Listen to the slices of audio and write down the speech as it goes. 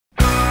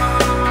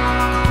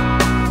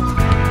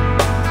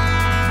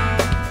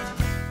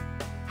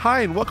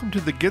Hi and welcome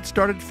to the Get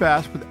Started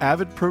Fast with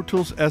Avid Pro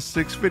Tools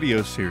S6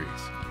 video series.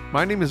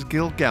 My name is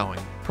Gil Gowing,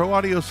 Pro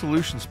Audio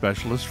Solutions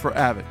Specialist for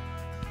Avid.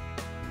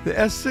 The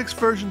S6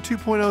 version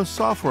 2.0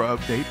 software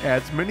update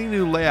adds many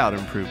new layout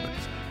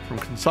improvements, from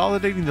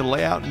consolidating the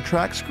layout and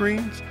track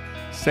screens,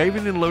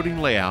 saving and loading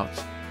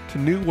layouts, to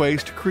new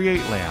ways to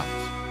create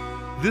layouts.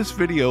 This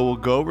video will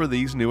go over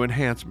these new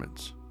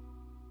enhancements.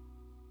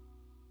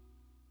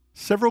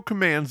 Several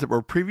commands that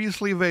were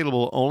previously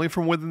available only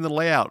from within the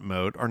layout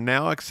mode are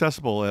now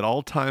accessible at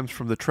all times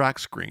from the track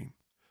screen.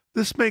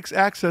 This makes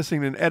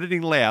accessing and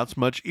editing layouts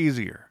much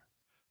easier.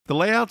 The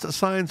Layouts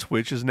Assign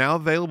switch is now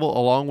available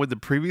along with the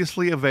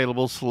previously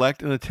available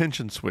Select and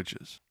Attention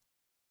switches.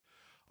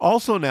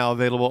 Also now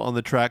available on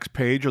the tracks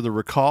page are the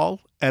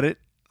Recall, Edit,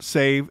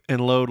 Save,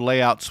 and Load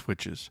layout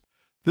switches.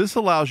 This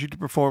allows you to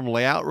perform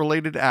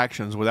layout-related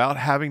actions without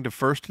having to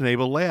first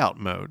enable layout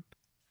mode.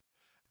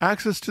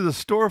 Access to the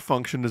Store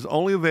function is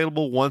only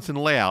available once in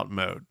layout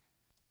mode.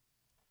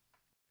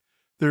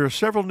 There are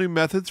several new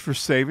methods for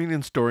saving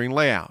and storing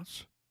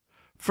layouts.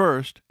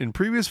 First, in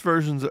previous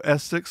versions of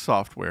S6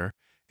 software,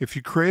 if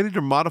you created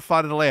or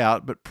modified a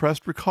layout but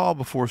pressed Recall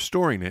before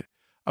storing it,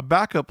 a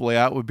backup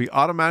layout would be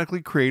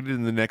automatically created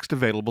in the next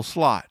available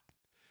slot.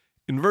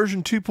 In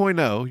version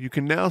 2.0, you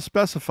can now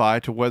specify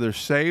to whether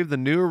save the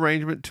new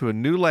arrangement to a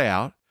new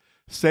layout,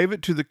 save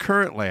it to the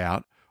current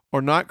layout,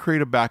 or not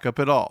create a backup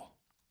at all.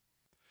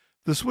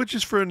 The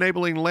switches for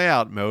enabling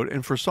layout mode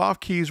and for soft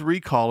keys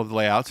recall of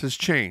layouts has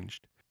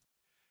changed.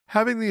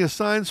 Having the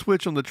Assign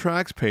switch on the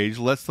tracks page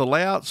lets the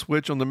layout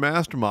switch on the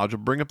master module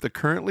bring up the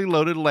currently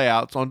loaded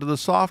layouts onto the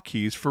soft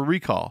keys for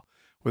recall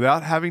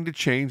without having to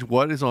change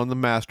what is on the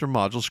master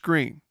module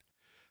screen.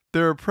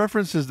 There are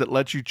preferences that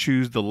let you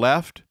choose the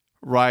left,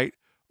 right,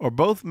 or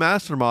both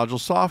master module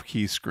soft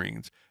key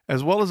screens,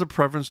 as well as a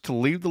preference to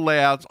leave the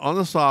layouts on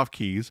the soft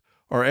keys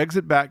or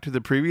exit back to the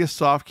previous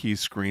soft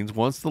keys screens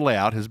once the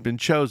layout has been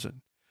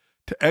chosen.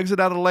 To exit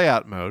out of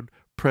layout mode,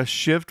 press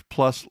Shift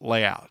plus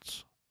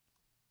Layouts.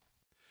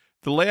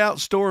 The layout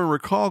store and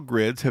recall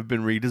grids have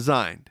been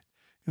redesigned.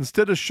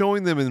 Instead of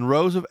showing them in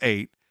rows of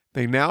 8,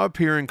 they now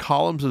appear in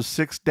columns of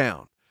 6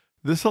 down.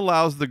 This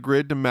allows the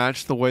grid to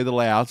match the way the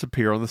layouts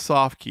appear on the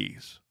soft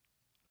keys.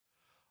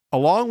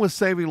 Along with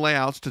saving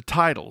layouts to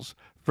titles,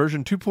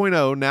 version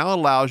 2.0 now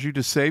allows you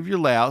to save your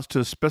layouts to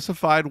a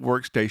specified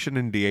workstation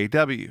in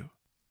DAW.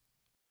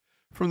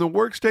 From the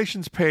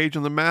Workstations page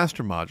on the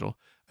master module,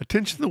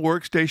 attention the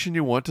workstation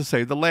you want to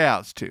save the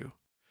layouts to.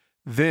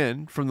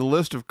 Then, from the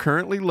list of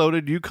currently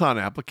loaded Yukon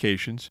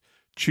applications,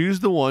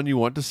 choose the one you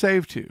want to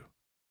save to.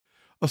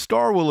 A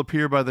star will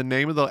appear by the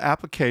name of the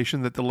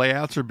application that the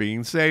layouts are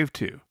being saved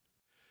to.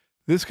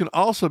 This can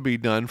also be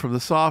done from the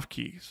soft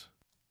keys.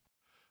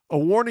 A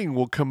warning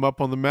will come up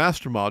on the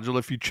master module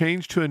if you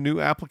change to a new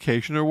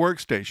application or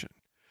workstation.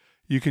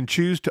 You can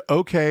choose to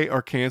OK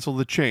or cancel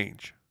the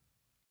change.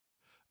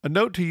 A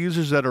note to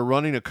users that are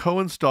running a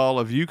co-install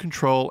of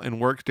uControl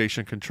and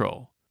Workstation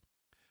Control.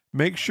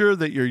 Make sure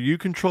that your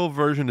uControl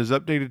version is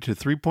updated to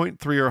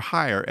 3.3 or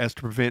higher as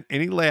to prevent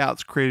any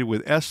layouts created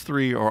with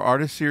S3 or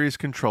Artist Series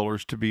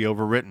controllers to be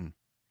overwritten.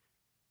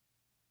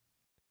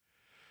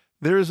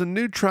 There is a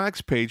new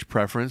tracks page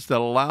preference that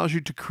allows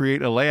you to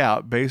create a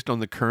layout based on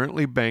the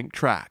currently banked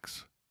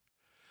tracks.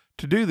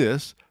 To do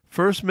this,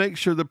 first make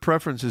sure the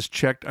preference is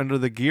checked under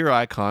the gear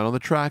icon on the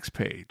tracks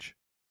page.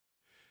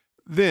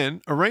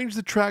 Then, arrange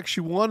the tracks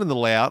you want in the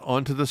layout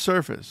onto the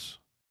surface.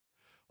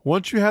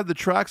 Once you have the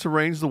tracks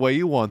arranged the way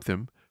you want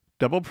them,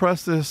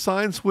 double-press the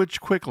Assign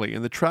switch quickly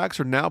and the tracks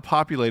are now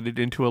populated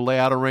into a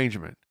layout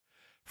arrangement.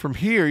 From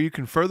here, you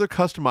can further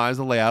customize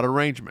the layout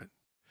arrangement.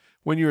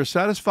 When you are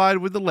satisfied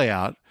with the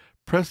layout,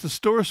 press the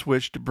Store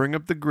switch to bring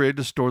up the grid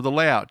to store the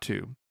layout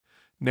to.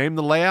 Name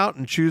the layout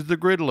and choose the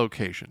grid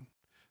location.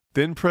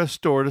 Then press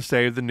Store to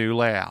save the new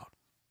layout.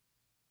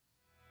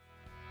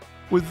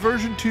 With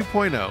version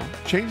 2.0,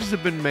 changes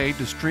have been made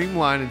to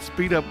streamline and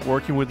speed up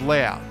working with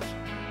layouts.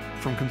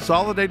 From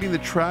consolidating the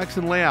tracks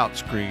and layout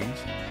screens,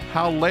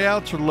 how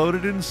layouts are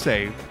loaded and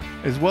saved,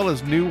 as well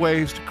as new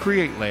ways to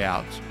create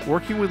layouts,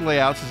 working with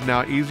layouts is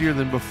now easier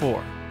than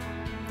before.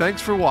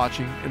 Thanks for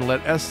watching, and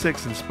let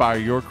S6 inspire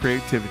your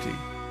creativity.